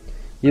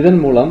 இதன்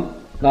மூலம்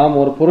நாம்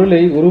ஒரு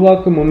பொருளை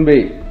உருவாக்கும் முன்பே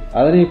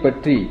அதனை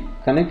பற்றி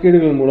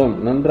கணக்கீடுகள் மூலம்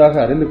நன்றாக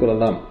அறிந்து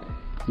கொள்ளலாம்.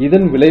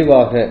 இதன்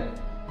விளைவாக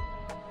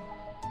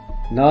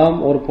நாம்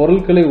ஒரு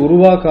பொருட்களை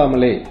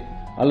உருவாக்காமலே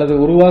அல்லது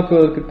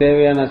உருவாக்குவதற்கு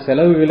தேவையான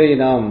செலவுகளை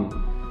நாம்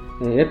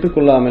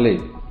ஏற்றுக்கொள்ளாமலே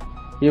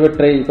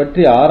இவற்றை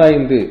பற்றி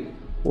ஆராய்ந்து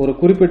ஒரு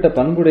குறிப்பிட்ட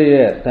பண்புடைய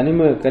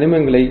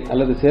கனிமங்களை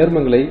அல்லது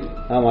சேர்மங்களை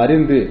நாம்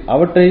அறிந்து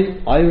அவற்றை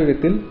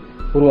ஆய்வகத்தில்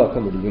உருவாக்க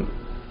முடியும்.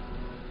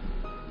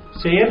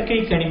 செயற்கை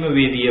கனிம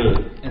வேதியியல்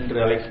என்று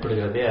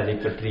அழைக்கப்படுகிறதே, அதை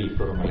பற்றி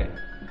பொறுமலை.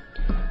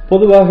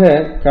 பொதுவாக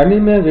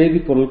கனிம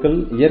வேதிப்பொருட்கள்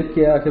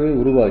இயற்கையாகவே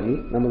உருவாகி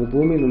நமது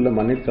பூமியில் உள்ள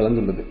மண்ணில்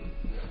கலந்துள்ளது.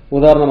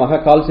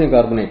 உதாரணமாக கால்சியம்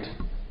கார்பனேட்.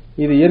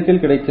 இது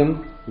இயற்கையில் கிடைக்கும்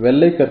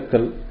வெள்ளை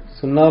கற்கள்,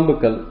 சுண்ணாம்பு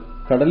கல்,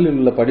 கடலில்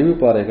உள்ள படிவு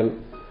பாறைகள்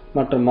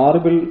மற்றும்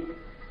மார்பிள்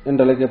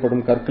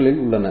என்றழைக்கப்படும் கற்களில்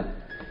உள்ளன.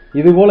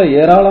 இதுபோல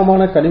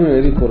ஏராளமான கனிம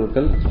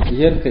வேதிப்பொருட்கள்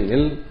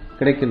இயற்கையில்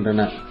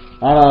கிடைக்கின்றன.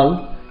 ஆனால்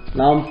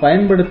நாம்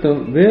பயன்படுத்தும்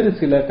வேறு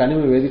சில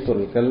கனிம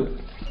வேதிப்பொருட்கள்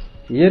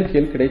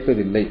இயற்கையில்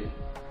கிடைப்பதில்லை.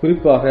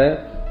 குறிப்பாக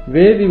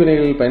வேதி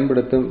வினைகளில்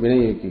பயன்படுத்தும்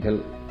வினையூக்கிகள்,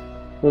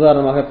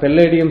 உதாரணமாக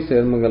பெல்லேடியம்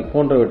சேர்மங்கள்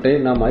போன்றவற்றை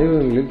நாம்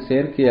ஆய்வகங்களில்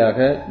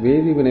செயற்கையாக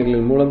வேதி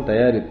வினைகளின் மூலம்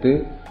தயாரித்து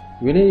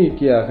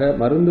வினையூக்கியாக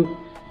மருந்து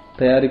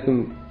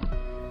தயாரிக்கும்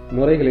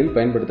முறைகளில்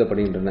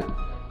பயன்படுத்தப்படுகின்றன.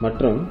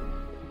 மற்றும்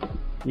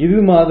இது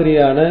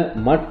மாதிரியான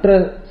மற்ற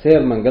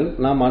சேர்மங்கள்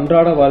நாம்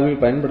அன்றாட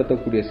வாழ்வில்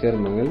பயன்படுத்தக்கூடிய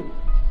சேர்மங்கள்,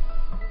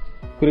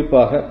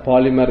 குறிப்பாக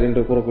பாலிமர்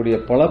என்று கூறக்கூடிய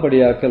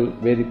பலபடியாக்கல்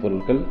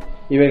வேதிப்பொருட்கள்,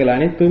 இவைகள்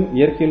அனைத்தும்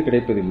இயற்கையில்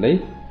கிடைப்பதில்லை.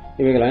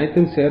 இவைகள்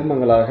அனைத்தும்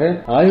சேர்மங்களாக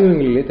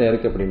ஆய்வகங்களிலே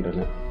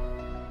தயாரிக்கப்படுகின்றன.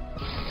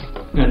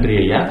 நன்றி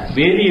ஐயா.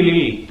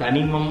 வேதியியலில்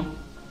தனிமம்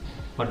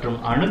மற்றும்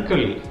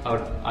அணுக்கள்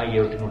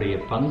ஆகியவற்றினுடைய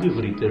பங்கு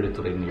குறித்து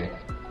எடுத்துரைங்களேன்.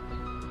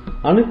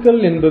 அணுக்கள்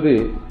என்பது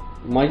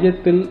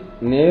மையத்தில்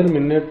நேர்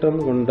மின்னேற்றம்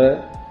கொண்ட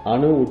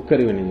அணு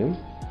உட்கருவினையும்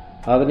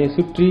அதனை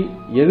சுற்றி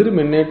எதிர்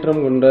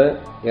மின்னேற்றம் கொண்ட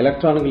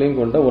எலக்ட்ரான்களையும்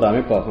கொண்ட ஒரு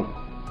அமைப்பாகும்.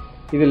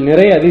 இதில்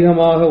நிறை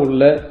அதிகமாக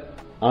உள்ள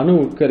அணு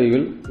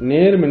உட்கருவில்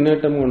நேர்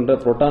மின்னேற்றம் கொண்ட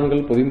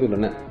புரோட்டான்கள்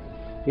பொதிந்துள்ளன.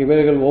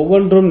 இவைகள்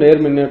ஒவ்வொன்றும்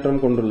நேர்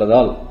மின்னேற்றம்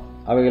கொண்டுள்ளதால்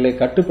அவைகளை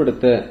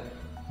கட்டுப்படுத்த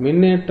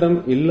மின்னேற்றம்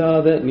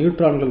இல்லாத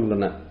நியூட்ரான்கள்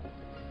உள்ளன.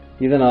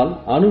 இதனால்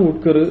அணு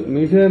உட்கரு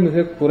மிக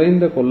மிக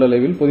குறைந்த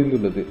கொள்ளளவில்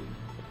பொதிந்துள்ளது.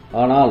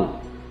 ஆனால்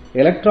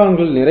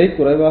எலக்ட்ரான்கள் நிறை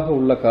குறைவாக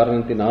உள்ள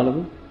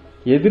காரணத்தினாலும்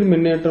எதிர்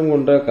மின்னேற்றம்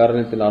கொண்ட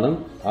காரணத்தினாலும்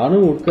அணு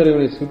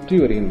உட்கருவினை சுற்றி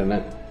வருகின்றன.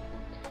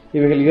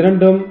 இவைகள்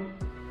இரண்டும்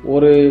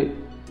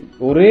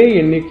ஒரே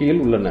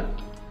எண்ணிக்கையில் உள்ளன.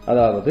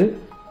 அதாவது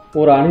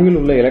ஒரு அணுவில்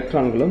உள்ள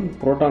எலக்ட்ரான்களும்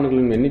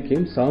புரோட்டான்களின்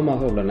எண்ணிக்கையும்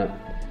சமமாக உள்ளன.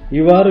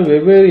 இவ்வாறு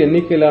வெவ்வேறு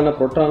எண்ணிக்கையிலான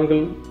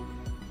புரோட்டான்கள்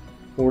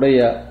உடைய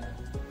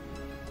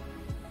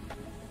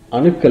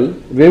அணுக்கள்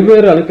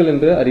வெவ்வேறு அணுக்கள்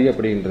என்று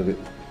அறியப்படுகின்றது.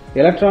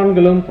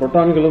 எலக்ட்ரான்களும்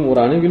புரோட்டான்களும் ஒரு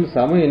அணுவில்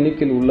சம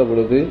எண்ணிக்கையில் உள்ள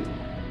பொழுது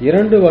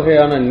இரண்டு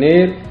வகையான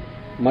நேர்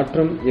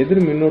மற்றும்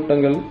எதிர்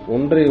மின்னூட்டங்கள்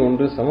ஒன்றை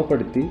ஒன்று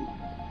சமப்படுத்தி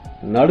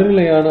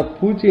நடுநிலையான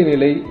பூஜ்ய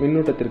நிலை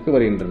மின்னூட்டத்திற்கு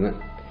வருகின்றன.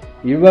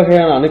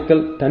 இவ்வகையான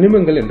அணுக்கள்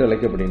தனிமங்கள் என்று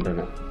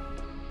அழைக்கப்படுகின்றன.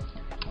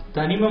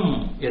 தனிமம்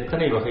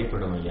எத்தனை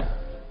வகைப்படும் ஐயா?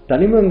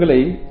 தனிமங்களை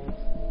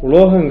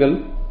உலோகங்கள்,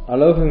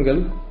 அலோகங்கள்,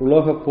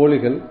 உலோக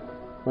போலிகள்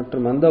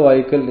மற்றும் மந்த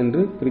வாயுக்கள்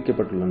என்று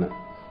பிரிக்கப்பட்டுள்ளன.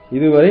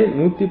 இதுவரை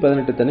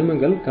 118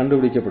 தனிமங்கள்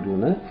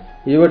கண்டுபிடிக்கப்பட்டுள்ளன.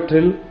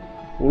 இவற்றில்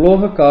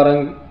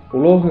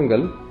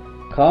உலோகங்கள்,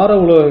 கார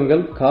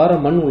உலோகங்கள், கார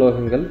மண்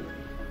உலோகங்கள்,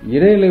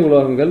 இடைநிலை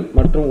உலோகங்கள்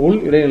மற்றும் உள்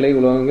இடைநிலை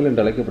உலோகங்கள்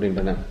என்று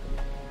அழைக்கப்படுகின்றன.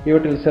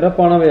 இவற்றில்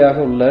சிறப்பானவையாக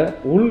உள்ள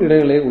உள்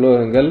இடைநிலை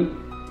உலோகங்கள்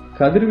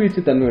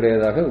கதிர்வீச்சு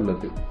தன்மையுடையதாக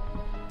உள்ளது.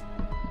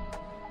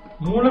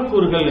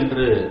 மூலக்கூறுகள்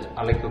என்று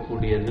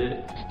அழைக்கக்கூடியது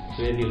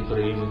வேதியியல்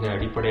துறையில் மிக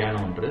அடிப்படையான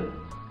ஒன்று.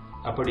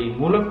 அப்படி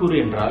மூலக்கூறு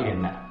என்றால்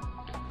என்ன?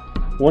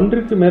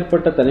 ஒன்றுக்கு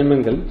மேற்பட்ட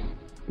தனிமங்கள்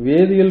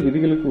வேதியியல்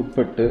விதிகளுக்கு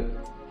உட்பட்டு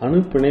அணு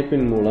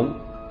பிணைப்பின் மூலம்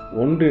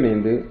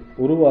ஒன்றிணைந்து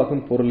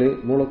உருவாகும் பொருளே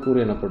மூலக்கூறு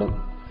எனப்படும்.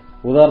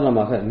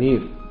 உதாரணமாக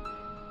நீர்,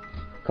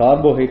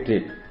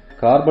 கார்போஹைட்ரேட்,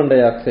 கார்பன் டை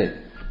ஆக்சைடு,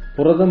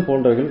 புரதம்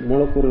போன்றவைகள்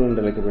மூலக்கூறுகள்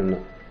என்று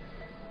அழைக்கப்படுகின்றன.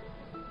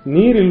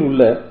 நீரில்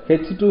உள்ள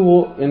H2O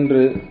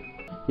என்று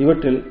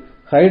இவற்றில்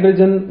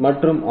ஹைட்ரஜன்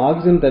மற்றும்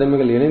ஆக்சிஜன்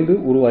தனிமங்கள் இணைந்து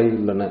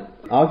உருவாகியுள்ளன.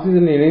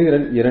 ஆக்சிஜனின்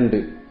இணைதிறன் 2,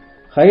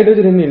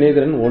 ஹைட்ரஜனின்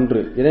இணைதிறன்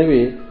 1.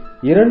 எனவே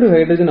 2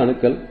 ஹைட்ரஜன்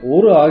அணுக்கள்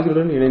ஒரு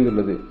ஆக்சிஜனுடன்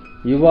இணைந்துள்ளது.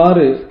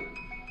 இவ்வாறு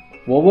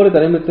ஒவ்வொரு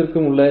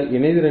தனிமத்திற்கும் உள்ள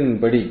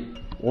இணைதிறனின்படி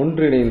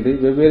ஒன்றிணைந்து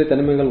வெவ்வேறு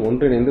தனிமங்கள்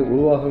ஒன்றிணைந்து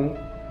உருவாகும்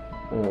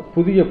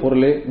புதிய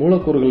பொருளே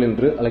மூலக்கூறுகள்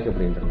என்று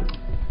அழைக்கப்படுகின்றன.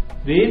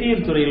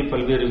 வேதியியல் துறையில்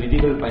பல்வேறு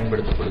விதிகள்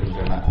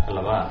பயன்படுத்தப்படுகின்றன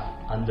அல்லவா?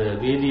 அந்த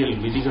வேதியியல்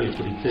விதிகள்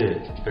குறித்து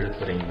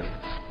எடுத்துரையுங்கள்.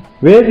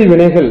 வேதி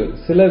வினைகள்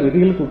சில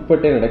விதிகளுக்கு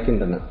உட்பட்டே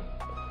நடக்கின்றன.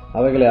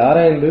 அவைகளை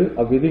ஆராய்ந்து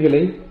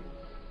அவ்விதிகளை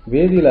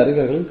வேதியியல்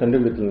அறிஞர்கள்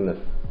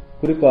கண்டுபிடித்துள்ளனர்.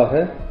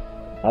 குறிப்பாக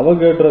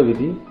அவகேட்ரோ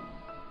விதி,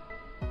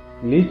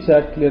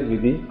 லீ-சாட்லியர்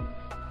விதி,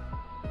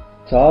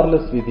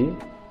 சார்லஸ் விதி,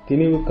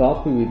 திணிவு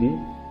காப்பு விதி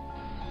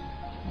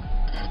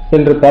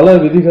என்று பல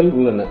விதிகள்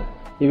உள்ளன.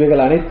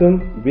 இவைகள் அனைத்தும்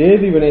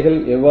வேதி வினைகள்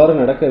எவ்வாறு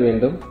நடக்க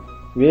வேண்டும்,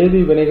 வேதி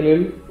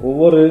வினைகளில்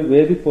ஒவ்வொரு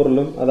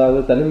வேதிப்பொருளும்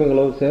அதாவது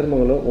தனிமங்களோ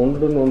சேர்மங்களோ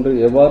ஒன்றுடன் ஒன்று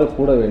எவ்வாறு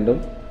கூட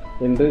வேண்டும்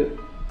என்று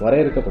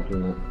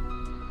வரையறுக்கப்பட்டுள்ளன.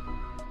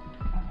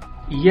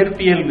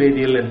 இயற்பியல்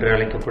வேதியியல் என்று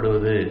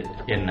அழைக்கப்படுவது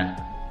என்ன?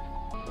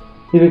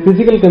 இது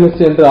பிசிக்கல்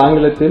கெமிஸ்ட்ரி என்று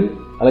ஆங்கிலத்தில்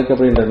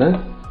அழைக்கப்படுகின்றன.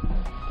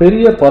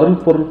 பெரிய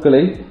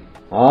பருப்பொருட்களை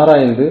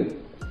ஆராய்ந்து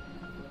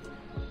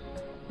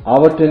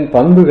அவற்றின்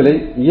பண்புகளை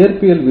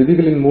இயற்பியல்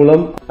விதிகளின்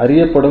மூலம்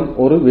அறியப்படும்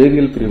ஒரு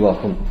வேதியியல்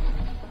பிரிவாகும்.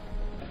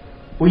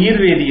 உயிர்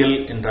வேதியியல்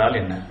என்றால்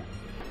என்ன?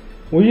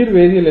 உயிர்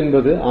வேதியியல்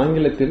என்பது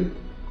ஆங்கிலத்தில்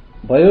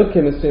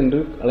பயோகெமிஸ்ட்ரி என்று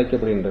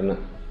அழைக்கப்படுகின்றன.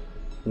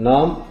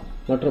 நாம்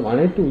மற்றும்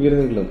அனைத்து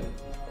உயிரினங்களும்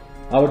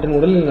அவற்றின்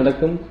உடலில்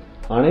நடக்கும்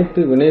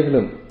அனைத்து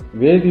வினைகளும்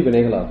வேதி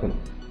வினைகளாகும்.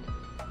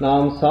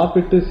 நாம்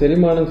சாப்பிட்டு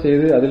செரிமானம்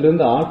செய்து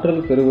அதிலிருந்து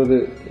ஆற்றல் பெறுவது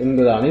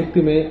என்பது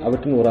அனைத்துமே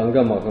அவற்றின் ஒரு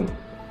அங்கமாகும்.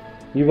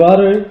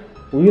 இவ்வாறு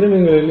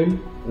உயிரினங்களில்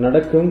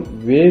நடக்கும்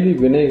வேதி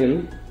வினைகள்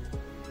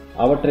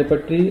அவற்றை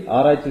பற்றி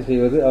ஆராய்ச்சி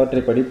செய்வது,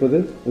 அவற்றை படிப்பது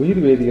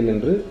உயிர் வேதியியல்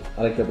என்று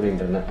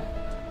அழைக்கப்படுகின்றன.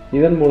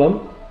 இதன் மூலம்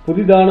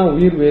புதிதான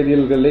உயிர்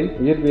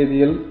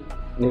வேதியியல்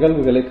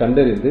நிகழ்வுகளை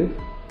கண்டறிந்து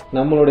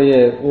நம்மளுடைய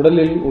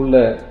உடலில் உள்ள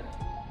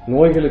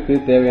நோய்களுக்கு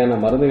தேவையான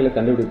மருந்துகளை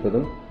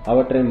கண்டுபிடிப்பதும்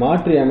அவற்றை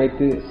மாற்றி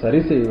அமைத்து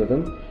சரி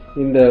செய்வதும்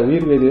இந்த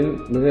உயிர் வேதியியல்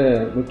மிக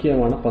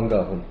முக்கியமான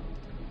பங்காகும்.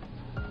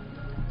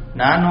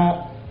 நானோ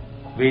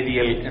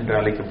வேதியியல் என்று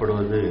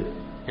அழைக்கப்படுவது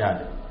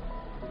யாது?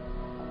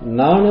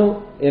 நானோ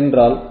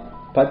என்றால்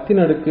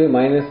 10⁻⁹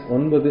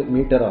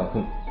 மீட்டர்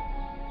ஆகும்.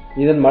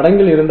 இதன்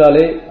மடங்கில்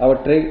இருந்தாலே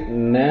அவற்றை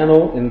நானோ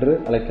என்று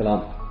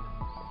அழைக்கலாம்.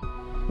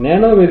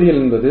 நானோ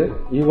வேதியியல் என்பது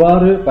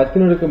இவ்வாறு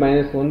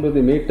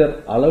 10⁻⁹ மீட்டர்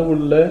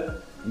அளவுள்ள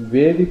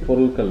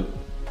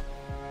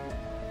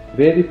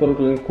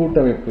வேதிப்பொருட்களின்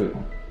கூட்டமைப்பு,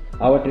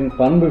 அவற்றின்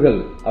பண்புகள்,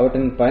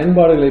 அவற்றின்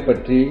பயன்பாடுகளை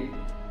பற்றி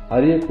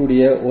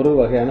அறியக்கூடிய ஒரு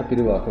வகையான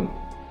பிரிவாகும்.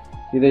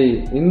 இதை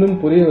இன்னும்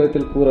புதிய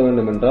விதத்தில் கூற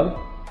வேண்டும் என்றால்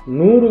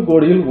 100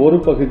 கோடியில் ஒரு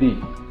பகுதி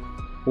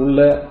உள்ள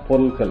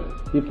பொருட்கள்.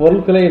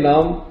 இப்பொருட்களை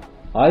நாம்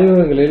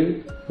ஆய்வகங்களில்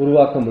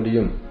உருவாக்க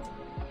முடியும்.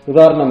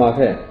 உதாரணமாக,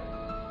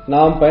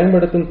 நாம்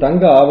பயன்படுத்தும்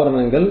தங்க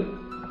ஆபரணங்கள்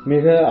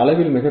மிக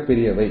அளவில் மிக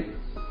பெரியவை.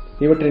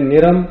 இவற்றின்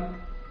நிறம்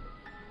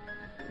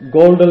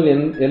கோல்டன்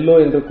எல்லோ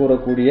என்று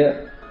கூறக்கூடிய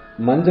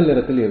மஞ்சள்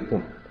நிறத்தில்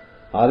இருக்கும்.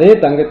 அதே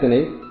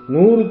தங்கத்தினை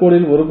 100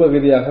 கோடியில் ஒரு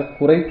பகுதியாக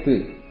குறைத்து,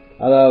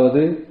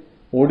 அதாவது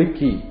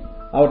ஒடுக்கி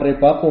அவற்றை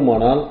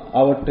பார்ப்போமானால்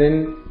அவற்றின்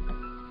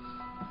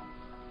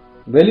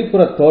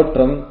வெளிப்புற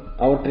தோற்றம்,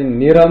 அவற்றின்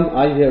நிறம்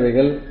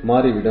ஆகியவைகள்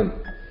மாறிவிடும்.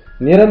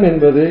 நிறம்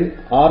என்பது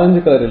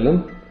ஆரஞ்சு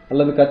கலரிலும்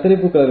அல்லது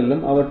கத்தரிப்பு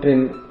கலரிலும்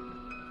அவற்றின்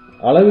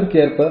அளவிற்கு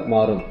ஏற்ப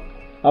மாறும்.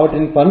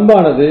 அவற்றின்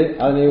பண்பானது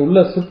அதனை உள்ள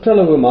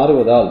சுற்றளவு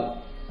மாறுவதால்,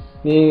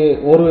 நீ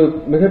ஒரு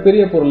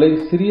மிகப்பெரிய பொருளை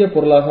சிறிய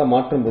பொருளாக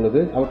மாற்றும் பொழுது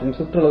அவற்றின்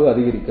சுற்றளவு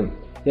அதிகரிக்கும்.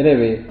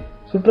 எனவே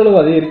சுற்றளவு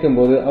அதிகரிக்கும்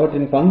போது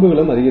அவற்றின்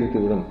பண்புகளும்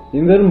அதிகரித்துவிடும்.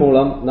 இதன்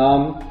மூலம்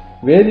நாம்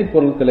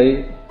வேதிப்பொருட்களை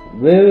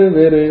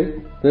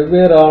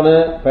வெவ்வேறான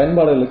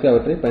பயன்பாடுகளுக்கு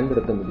அவற்றை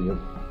பயன்படுத்த முடியும்.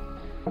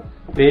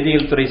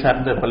 வேதியியல் துறை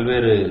சார்ந்த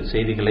பல்வேறு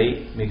செய்திகளை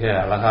மிக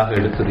அழகாக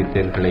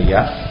எடுத்துரைத்தீர்கள்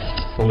ஐயா.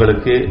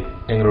 உங்களுக்கு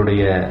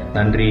எங்களுடைய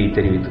நன்றியை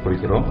தெரிவித்துக்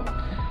கொள்கிறோம்.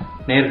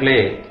 நேர்களே,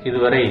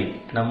 இதுவரை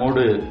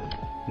நம்மோடு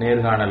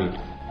நேர்காணல்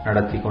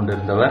நடத்தி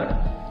கொண்டிருந்தவர்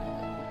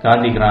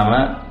காந்தி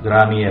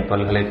கிராமிய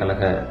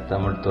பல்கலைக்கழக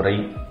தமிழ்துறை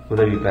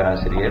உதவி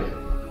பேராசிரியர்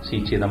சி.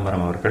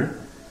 சிதம்பரம் அவர்கள்.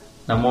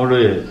 நம்மோடு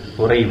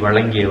உரை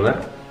வழங்கியவர்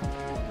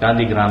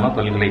காந்தி கிராம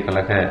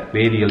பல்கலைக்கழக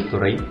வேதியியல்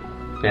துறை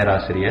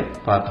பேராசிரியர்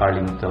ப.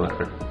 காளிமுத்து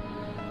அவர்கள்.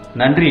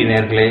 நன்றி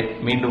நேர்களே.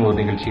 மீண்டும் ஒரு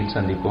நிகழ்ச்சியில்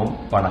சந்திப்போம்.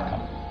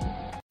 வணக்கம்.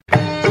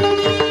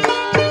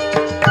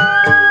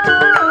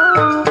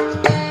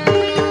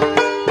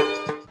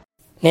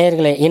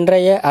 நேயர்களே,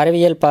 இன்றைய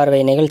அறிவியல் பார்வை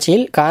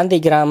நிகழ்ச்சியில் காந்தி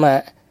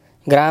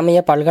கிராமிய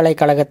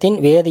பல்கலைக்கழகத்தின்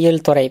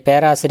வேதியியல் துறை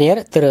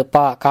பேராசிரியர் திரு ப.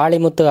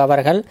 காளிமுத்து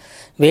அவர்கள்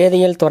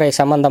வேதியியல் துறை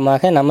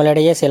சம்பந்தமாக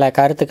நம்மளிடையே சில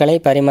கருத்துக்களை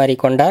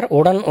பரிமாறிக்கொண்டார்.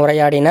 உடன்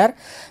உரையாடினார்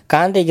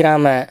காந்தி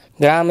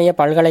கிராமிய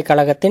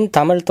பல்கலைக்கழகத்தின்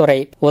தமிழ் துறை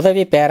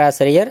உதவி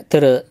பேராசிரியர்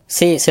திரு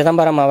சி.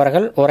 சிதம்பரம்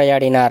அவர்கள்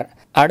உரையாடினார்.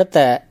 அடுத்த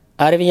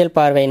அறிவியல்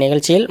பார்வை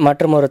நிகழ்ச்சியில்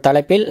மற்றும் ஒரு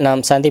தலைப்பில்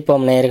நாம்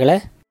சந்திப்போம் நேயர்களே.